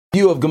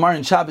View of Gemara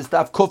and Shabbos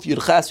Daf Kuf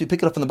Yud Ches. We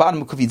pick it up from the bottom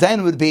of Kuf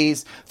Zayin with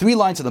base, 3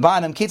 lines at the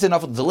bottom. Ketzah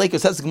enough with the Laker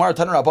says the Gemara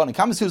Taner Rabban.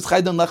 Kamasus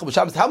Chaydan Lechem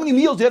Shabbos. How many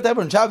meals do you have to have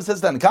on Shabbos?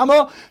 Says the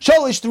Kama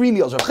Shalish 3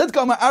 meals. Rav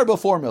Chidkama Arba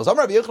 4 meals.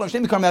 Amar Rabbi Yochanan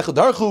Shnei Mikar Mechad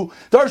Darshu.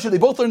 Darshu. They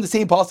both learn the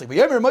same pasuk.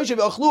 V'Yomer Moshe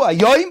v'Achlu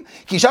Hayoim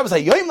Ki Shabbos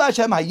Hayoim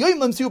LaHashem Hayoim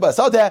Lemsu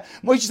B'Asateh.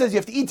 Moshe says you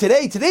have to eat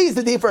today. Today is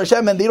the day for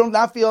Hashem, and they don't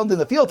not feel in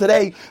the field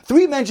today.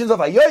 3 mentions of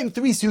Hayoim,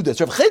 3 sudas.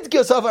 Rav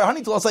Chidkama Safar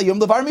Hani Tlas Hayom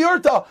Levar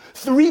Miorta.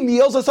 3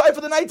 meals aside for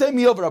the nighttime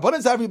meal.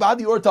 Rabbanan Savri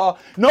Badi Orta.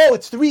 No,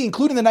 it's 3,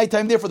 including the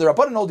nighttime. Therefore, the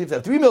Rabbanan hold you have to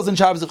have 3 meals in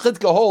Shabbos. If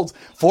Chidka holds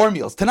 4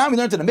 meals. Tonight we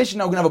learned in the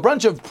Mishnah. We're going to have a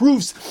bunch of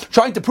proofs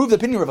trying to prove the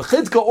opinion of a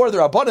Chidka or the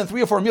Rabbanan.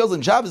 3 or 4 meals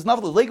in Shabbos.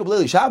 Nafal Lake of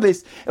Lili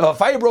Shabbos. If a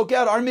fire broke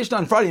out, our Mishnah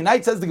on Friday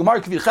night says the Gemara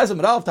Kavir Chesem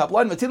Rav top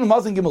line Matin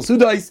Mazin Gimel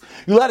Sudais.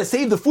 You're allowed to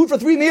save the food for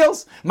 3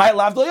 meals. My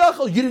lav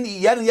doyachol. You didn't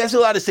eat yet, and yes, you're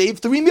allowed to save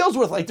 3 meals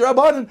worth like the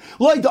Rabbanan.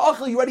 Like the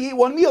Achel, you already ate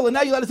 1 meal, and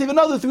now you're allowed to save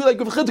another 3 like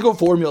with Chidka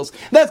 4 meals.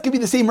 That could be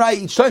the same right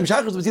each time.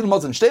 Shachris Matin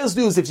Mazin Shteis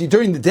do is if you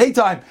during the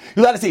daytime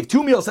you're allowed to save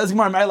 2 meals. Says the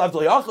Gemara My lav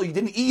doyachol. You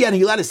didn't eat yet, and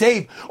you're allowed to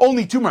save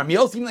only 2 more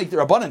meals. Even like the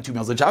Rabbanan 2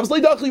 meals in Shabbos.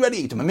 Like the Achel, you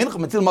already ate them. For Mincha,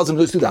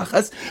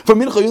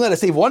 you're allowed to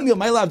save 1 meal.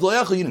 My lav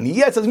doyachol. You didn't eat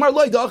yet. Says the Gemara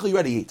Like the Achel, you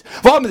already ate.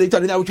 Now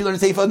what you learn to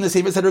save in the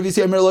Sefer said Rav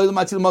Yisrael Merloy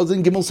Matil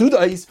Mazin Gimel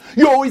Sudais.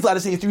 You're always allowed to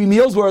save 3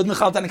 meals worth.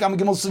 Michal Tanakama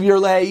Gimel Severe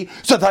Lay.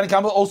 So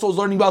Tanakama also is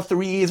learning about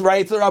 3s,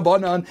 right? The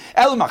Rabbanan.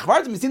 El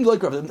Machvartim. It seems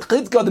like Rav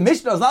Chidka. The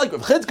Mishnah is not like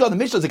Rav Chidka. The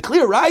Mishnah is a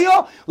clear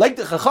raya, like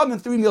the Chacham and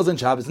 3 meals in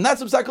Shabbos, and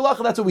that's Psak.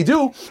 That's what we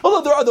do.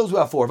 Although there are those who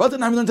have 4. But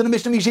then I learned in the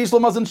Mishnah Mishesh Lo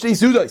Mazin Shtei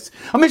Sudais.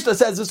 A Mishnah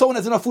says if someone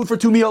has enough food for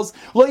 2 meals,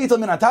 Lo Yital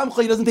Min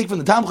HaTamcha. He doesn't take from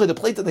the Tamcha, the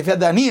plate that they've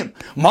had the Aniyim.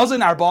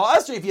 Mazin Arba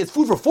Asher. If he has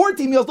food for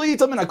 14 meals, Lo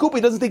Yital Min HaKupa.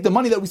 He doesn't take the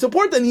money that we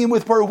support the Aniyim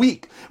with per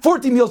week.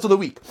 14 meals for the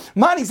week.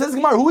 Mani says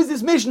Gemara, who is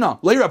this Mishnah?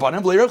 Lei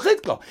Rabbanan, Lei Rav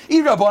Chidka.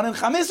 Eat Rabbanan,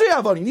 Chamesri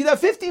Avon. You need to have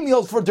 15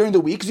 meals for during the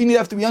week because you need to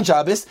have to be on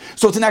Shabbos.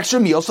 So it's an extra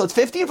meal. So it's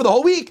 15 for the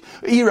whole week.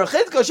 Eat Rav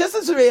Chidka,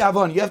 Shesesrei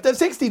Avon. You have to have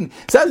 16.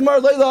 Says Gemara,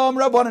 Lei Lam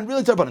Rabbanan,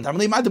 really Rabbanan.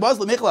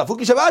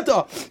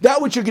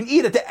 That which you can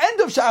eat at the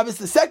end of Shabbos,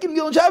 the second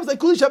meal in Shabbos, like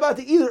Kuli Shabbat,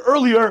 to eat it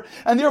earlier,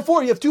 and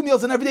therefore you have 2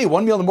 meals in every day.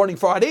 1 meal in the morning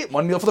Friday,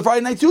 1 meal for the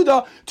Friday night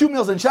Suda, 2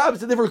 meals in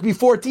Shabbos, and therefore it could be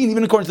 14,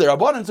 even according to the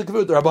Rabbanan. So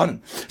Kavir the Rabbanan.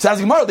 Says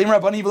Gemara, Lei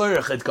Rabbanan, Lei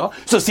Rav Chidka.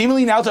 So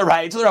seemingly now it's a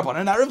right to the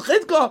Rabbanan, not Rav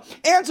Chidka.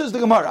 Answers the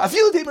Gemara. I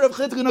feel the Rav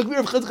Chidka, no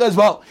Rav Chidka as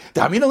well.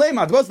 That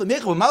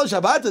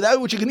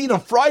which you can eat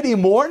on Friday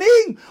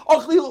morning,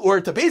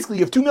 or to basically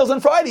you have 2 meals on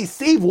Friday,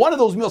 save 1 of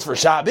those meals for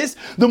Shabbos.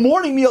 The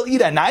morning meal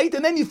eat at night,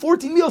 and then you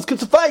 14 meals could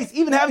suffice,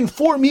 even having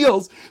 4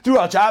 meals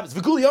throughout Shabbos.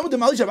 So the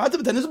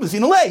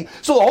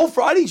whole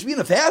Friday you should be in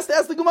a fast.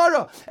 Ask the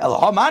Gemara.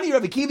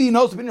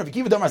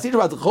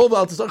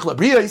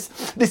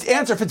 This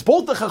answer fits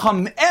both the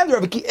Chacham and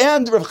Rav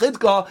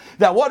Chidka.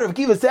 That what Rav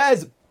Kiva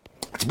says.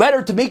 It's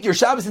better to make your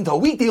Shabbos into a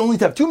weekday, only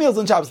to have 2 meals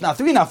on Shabbos, not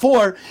 3, not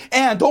 4,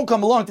 and don't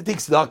come along to take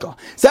tzedakah.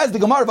 Says the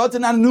Gemara, not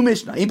a new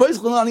Mishnah. If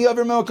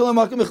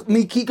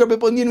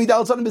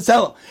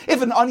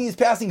an ani is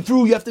passing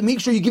through, you have to make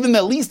sure you give him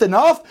at least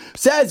enough.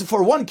 Says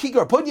for 1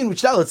 kikar punyan,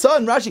 which Dalit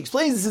Son, Rashi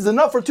explains this is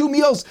enough for 2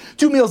 meals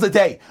a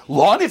day.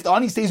 Lon, if the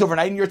ani stays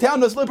overnight in your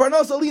town, you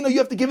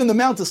have to give him the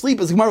amount to sleep,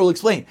 as the Gemara will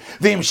explain.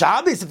 Vim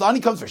Shabbos, if the ani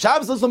comes for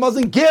Shabbos,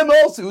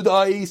 Gimel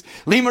Sudais,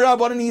 Lima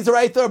Rabbanan needs a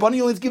right there,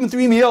 Bunny only given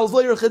 3 meals,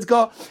 later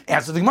Chidka.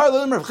 Answer the Gemara, he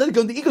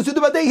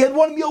had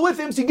 1 meal with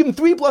him, so you give him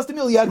 3 plus the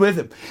meal he had with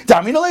him.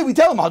 We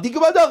tell him, eat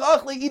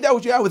that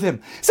what you had with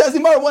him. Says the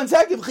Gemara, 1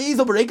 second,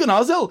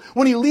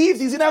 when he leaves,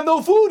 he's going to have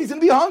no food, he's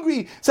going to be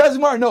hungry. Says the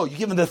Gemara, no, you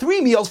give him the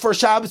 3 meals for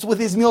Shabbos with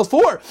his meals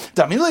 4.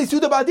 And then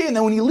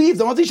when he leaves,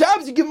 on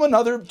Shabbos, you give him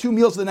another 2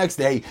 meals for the next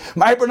day.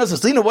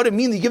 What it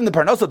means, you give him the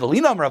parnasa, the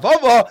lina, you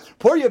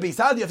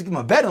have to give him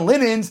a bed and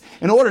linens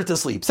in order to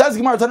sleep. Says the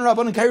Gemara, the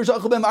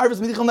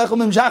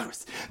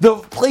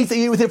place that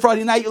you ate with him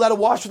Friday night, you're allowed to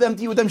wash with them,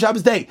 to eat with them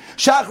Shabbos day.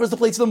 Shachar is the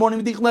place in the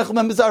morning, the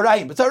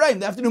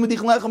afternoon,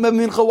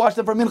 the wash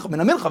them for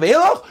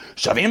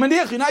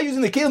mincha. You're not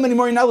using the kelim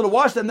anymore, you're not allowed to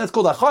wash them, that's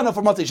called achana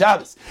for Motzei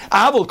Shabbos.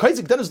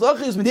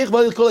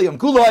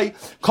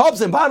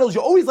 Cups and bottles,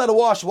 you're always allowed to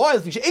wash. Why?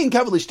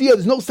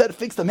 There's no set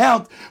fixed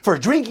amount for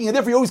drinking, and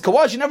therefore you always can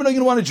wash, you never know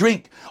you're going to want to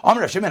drink.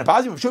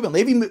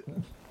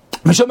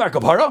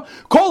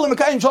 Call him a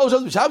kain Shabbos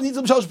needs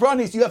some Shabbos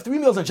pranis. You have 3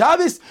 meals on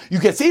Shabbos. You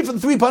get saved from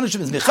the 3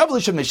 punishments.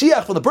 Mechavlish of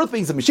Mashiach for the birth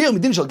pains of Mashiach.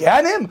 Midin shall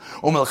ganim.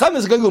 Umelchem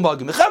is gagum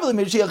bagim. Mechavlish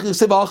Mashiach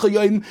yisevacha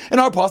yoyim. In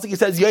our pasuk it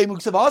says yoyim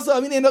uksevasa. I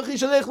mean enochi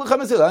shalech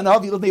lechem esel. And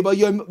havi lot neba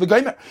yoyim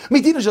v'gaymer.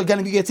 Midin shall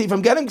ganim. You get saved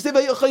from ganim.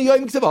 Ksevacha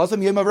yoyim uksevasa.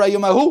 Yoyim avra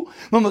yoyim ahu.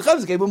 Umelchem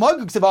is gagum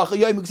bagim. Uksevacha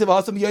yoyim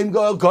uksevasa. Yoyim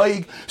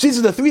goyig. These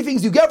are the 3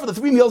 things you get for the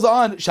 3 meals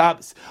on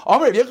Shabbos.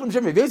 Amar Yechim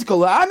Shem Revis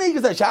Kolani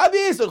is that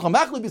Shabbos or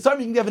Chamachli B'Sar.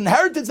 You can have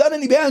inheritance on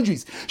any band.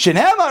 boundaries.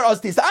 Shenemar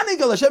as tisanig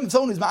al Hashem,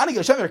 someone is ma'anig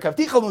Hashem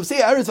erkavticha v'msei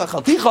eretz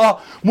v'chalticha.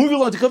 Moving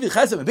along to Kofi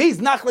Chesed and Beis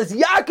Nachlas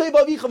Yaakov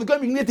Avicha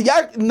v'goyim to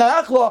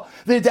Nachla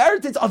the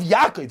inheritance of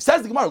Yaakov.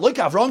 Says the Gemara, look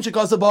Avram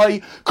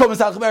shekasabai komas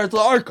alchaver to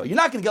Arka. You're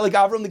not going to get like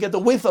Avram to get the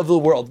width of the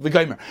world.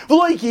 V'goyim.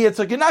 V'loiki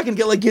Yitzchak. You're not going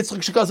to get like Yitzchak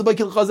shekasabai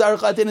kilchaz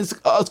arachat in his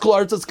skol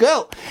arts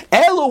skel.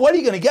 Elo, what are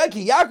you going to get?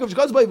 Ki Yaakov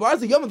shekasabai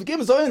v'arz yom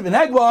v'kim soyin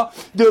v'negva.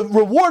 The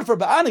reward for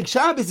Ba'anik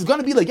Shabbos is going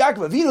to be like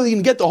Yaakov Avinu. You're going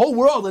to get the whole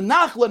world, the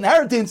Nachla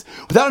inheritance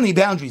without any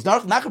boundaries.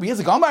 Not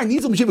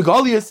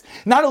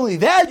only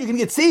that, you're going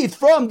to get saved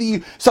from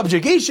the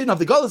subjugation of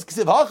the Galus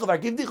Ksiv Hachav,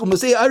 Givdichum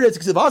Masei Aretz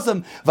Ksiv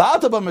Hasam,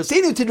 Va'ataba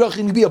Mercedes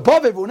Tidrachim to be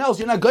above everyone else.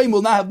 You're not going,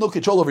 will not have no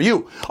control over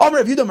you.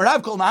 Amar Yehuda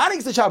Merav Kol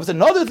Nahanik the Shabbos.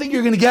 Another thing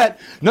you're going to get,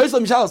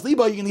 Noislam Shalas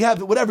Liba, you're going to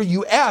have whatever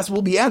you ask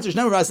will be answered.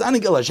 Never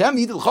Rasanik El Hashem,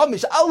 Yidil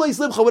Chamish, Allah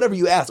Slibcha, whatever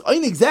you ask.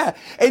 Einig Zeh,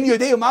 and your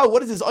day of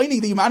what is this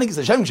Einig that you manik is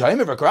Hashem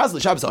Shaimer Vakaras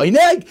Shabbos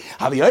Einig?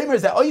 Havi Eimer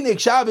is that Einig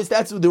Shabbos.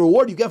 That's the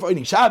reward you get for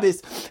Einig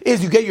Shabbos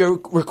is you get your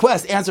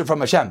request answered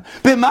from Hashem.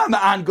 B'mama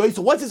an goy.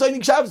 So what's this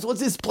Einig Shabbos? What's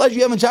this pleasure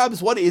you have on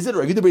Shabbos? What is it?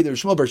 Or Yehuda B'rei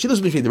Shmuel Bar Shilus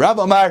B'shvei the Rav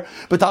Amar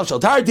B'tal Shal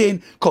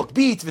Tardin cooked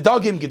beets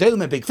v'dagim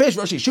gedalim and big fish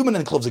Rashi Shuman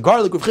and cloves of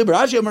garlic with Chibur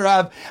Ashi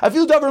Amarav. I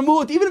feel davar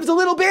mut even if it's a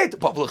little bit.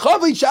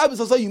 Pavlechavli Shabbos.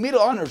 Also you made it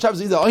on or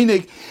Shabbos is the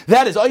Einig.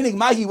 That is Einig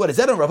Mahi. What is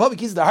that on Rav Havik?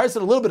 He's the heart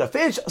said a little bit of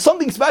fish,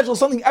 something special,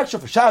 something extra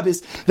for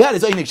Shabbos. That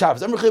is Einig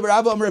Shabbos. Amar Chibur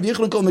Rav Amar Rav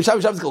Yechon Kol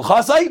Shabbos Shabbos Kol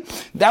Chasai.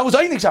 That was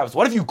Einig Shabbos.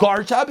 What if you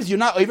guard Shabbos? You're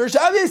not over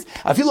Shabbos.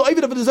 I feel over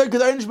of a dessert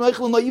because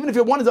even if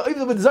you're one is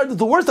over of a dessert, it's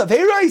the worst of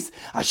Hayrais.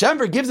 Hashem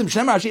forgives him.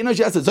 Shemar Hashem knows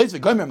she has a zoyz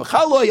v'gomer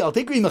mechaloi. I'll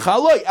take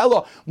mechaloi.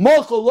 Ella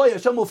malcholoi.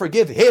 Hashem will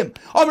forgive him.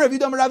 Amar Rav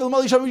Yudam Rav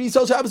Mali Shabbos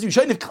Yisrael Shabbos.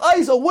 If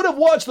Klaisa would have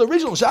watched the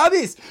original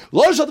Shabbos,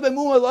 Lo Shat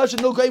B'Muma Lo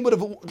Shat No Kaim would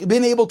have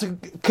been able to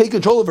take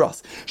control over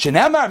us.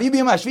 Shenamar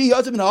V'Biyam Hashvi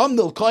Yatzim Na'am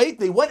Nil Kait.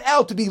 They went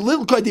out to be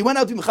little kait. They went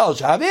out to be Mechal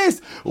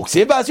Shabbos.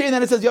 Uksiv Basri. And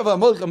then it says Yav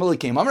Amalek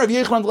came. Amar Rav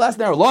Yechon the last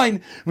narrow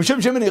line.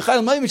 Mishum Shemin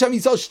Yechayil Mai Misham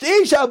Yisrael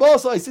Shtei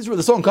Shabbos. This is where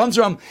the song comes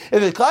from.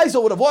 If the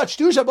Klaisa would have watched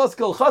two Shabbos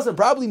Kol Chasam,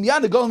 probably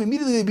Miyad Golim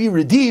immediately be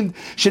redeemed.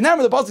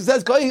 Shenamar the pasuk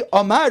says Koi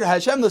Amar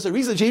Hashem. There's a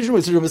reason changed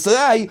with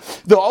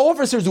the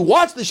officers who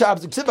watch the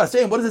Shabbos.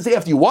 Saying, what does it say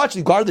after you watch?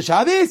 You guard the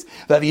Shabbos.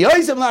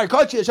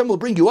 Hashem will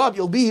bring you up.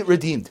 You'll be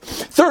redeemed.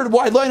 Third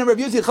wide line of Rav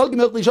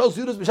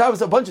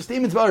Yossi. A bunch of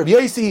statements about Rav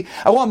Yossi.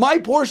 I want my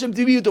portion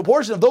to be the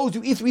portion of those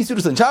who eat 3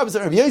 sudas on Shabbos.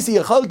 Rav Yossi.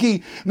 I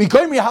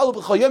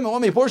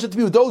want my portion to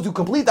be with those who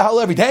complete the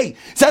halal every day.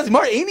 Says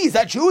Mar Amy, is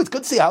that true? It's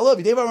good to say halal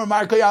every day.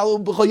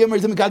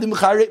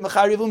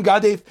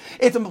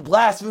 It's a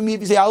blasphemy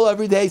if you say halal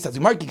every day. Says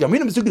Mar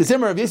Kikamina Mesukah the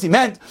Zimmer. Rav Yossi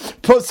meant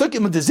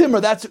Sukkim with the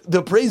Zimmer. That's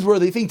the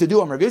praiseworthy thing to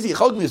do. Rav Yossi.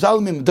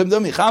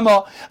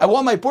 I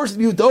want my portion to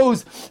be with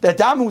those that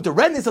daven with the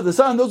redness of the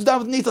sun, those who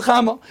daven with the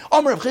Neitzachama.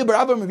 Amar Rav Chibar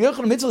Abba Rav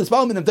Yochanan Mitzvah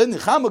L'Spal Min Avdei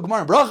Nechama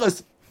Gemara and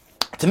Brachas.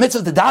 It's a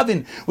mitzvah to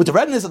daven with the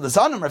redness of the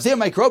sun. Rav Zeh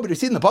Micro, but you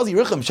see in the Pazi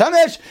Richam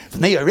Shemesh,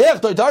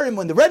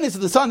 when the redness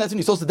of the sun, that's when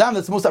you're supposed to daven.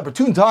 That's the most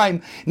opportune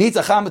time.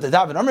 Neitzachama to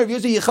daven.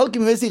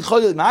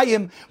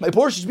 My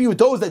portion should be with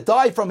those that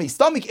die from a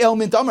stomach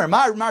ailment. Amar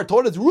Mar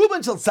taught us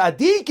Ruben shall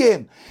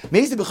tzadikim.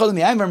 Meisi b'cholim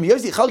yayim.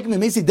 Yosi chalkim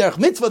meisi derech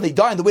mitzvah. They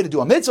die in the way to do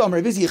a mitzvah.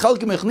 Amar Yosi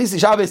chalkim echnisi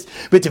Shabbos.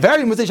 But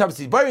Tiverim was Shabbos.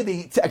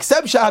 They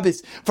accept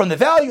Shabbos from the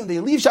value and they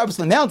leave Shabbos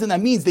on the mountain.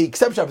 That means they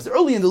accept Shabbos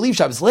early and they leave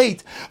Shabbos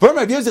late.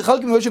 Those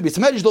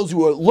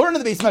who learn in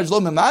the base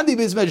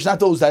measure, not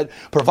those that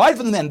provide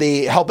for them and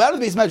they help out of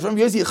the base measure.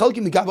 Those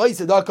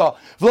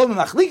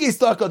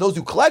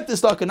who collect the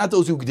tzedakah, not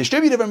those who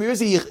distribute it. From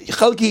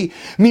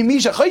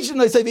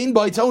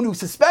someone who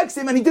suspects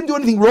him and he didn't do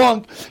anything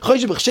wrong.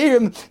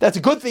 That's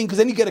a good thing because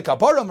then you get a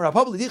kapara.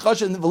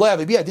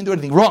 I didn't do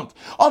anything wrong.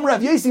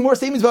 More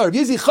statements about Rav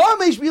Yossi.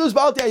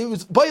 I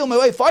was boil my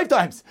wife 5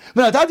 times.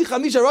 I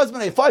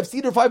had 5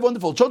 cedar, 5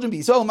 wonderful children.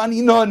 5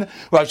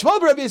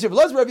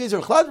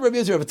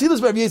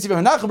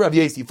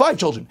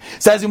 children.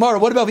 Says Gemara,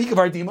 what about Vika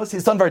Vardimus,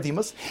 his son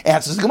Vardimus?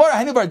 Answers Gemara,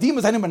 Hainu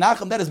Vardimus, Hainu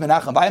Menachem, that is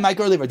Menachem. By Mike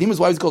earlier, Vardimus,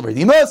 why was he called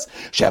Vardimus?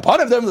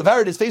 Shepon of them, the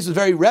Varid, his face was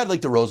very red like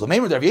the rose. What? He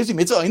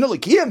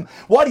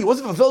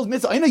wasn't fulfilled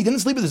his mitzvah. He didn't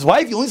sleep with his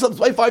wife. He only slept with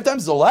his wife 5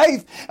 times his whole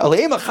life. 5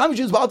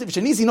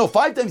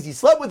 times he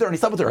slept with her and he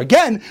slept with her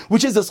again,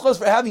 which is the schos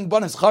for having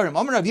banas charim.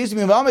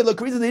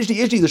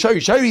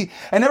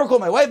 I never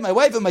called my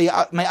wife, and my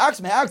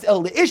ox,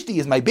 El Ishti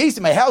is my base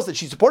in my house that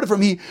she supported for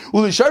me.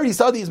 Ulishari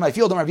Sadi is my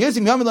field. I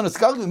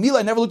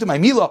never looked at my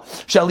Mila.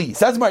 Shali.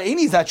 Says Mar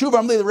Aini, is that true?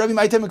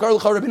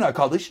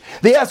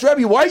 They asked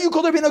Rabbi, why are you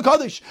called Rabbeinu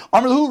Kaddish?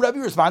 Rabbi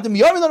responded,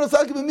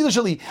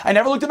 I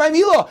never looked at my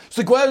Mila.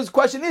 So the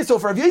question is, so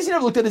for Rav Yossi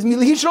never looked at his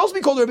Mila, he should also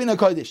be called Rabbeinu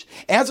Kaddish.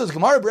 Answers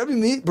Gemara,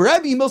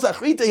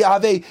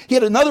 he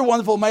had another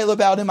wonderful Mila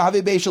about him.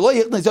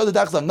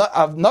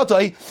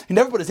 He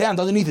never put his hand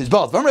underneath his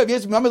belt.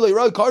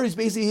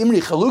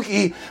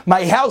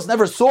 My house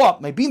never saw,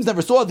 my beams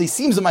never saw the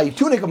seams of my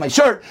tunic of my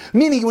shirt,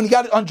 meaning when he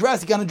got it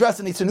undress, he can undress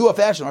in a sunua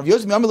fashion.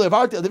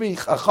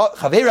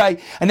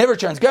 I never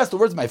transgressed the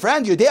words of my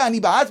friend.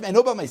 I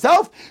know about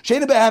myself. I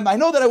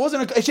know that I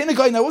wasn't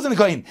a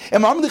kohen.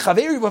 And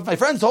if my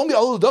friends told me,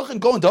 go and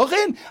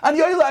dochin,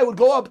 and I would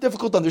go up,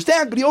 difficult to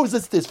understand, but he always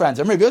listens to his friends.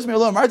 I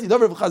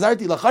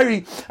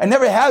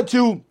never had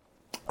to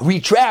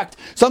retract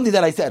something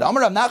that I said.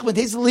 Amar Rav Nachman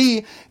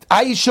Tasli,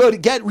 I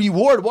should get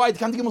reward. Why? To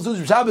come to Gimel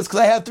Sudas Shabbos, because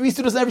I have 3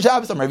 students in every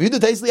Shabbos. Amar Rav Yehuda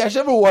Tasli, I should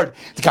have reward.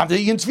 To come to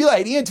Yin Tefillah,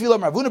 I didn't Tefillah.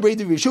 Amar Rav Huna Brei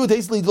Yeshua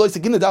Tasli, Delois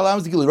Segina Dal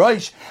Amos Gili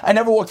Roish. I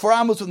never walked 4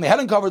 amos with my head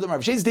uncovered. Amar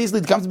Rav Sheshes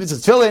Tasli, to come to Mitzvah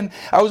Tefillin.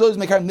 I was always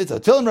making Mitzvah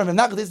Tefillin. Rav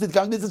Nachman Tasli, to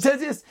come to Mitzvah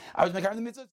Tzitzis. I was making the Mitzvah.